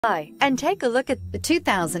Hi, and take a look at the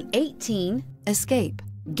 2018 Escape.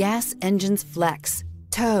 Gas engines flex,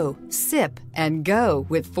 tow, sip, and go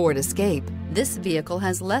with Ford Escape. This vehicle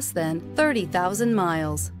has less than 30,000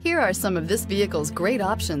 miles. Here are some of this vehicle's great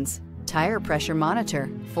options: tire pressure monitor,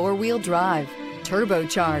 four-wheel drive,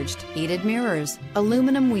 turbocharged, heated mirrors,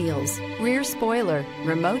 aluminum wheels, rear spoiler,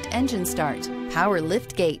 remote engine start, power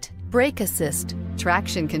lift gate, brake assist,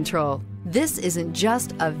 traction control. This isn't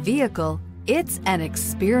just a vehicle, it's an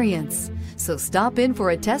experience. So stop in for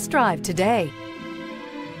a test drive today.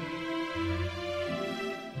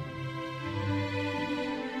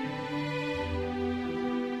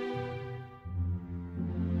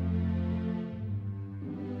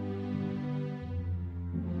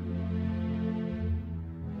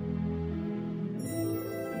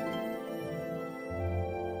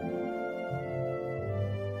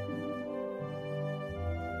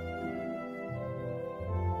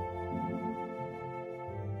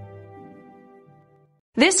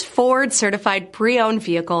 This Ford-certified pre-owned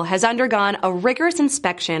vehicle has undergone a rigorous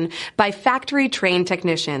inspection by factory-trained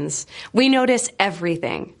technicians. We notice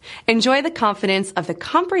everything. Enjoy the confidence of the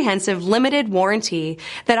comprehensive limited warranty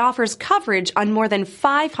that offers coverage on more than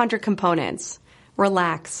 500 components.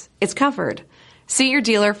 Relax, it's covered. See your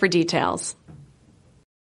dealer for details.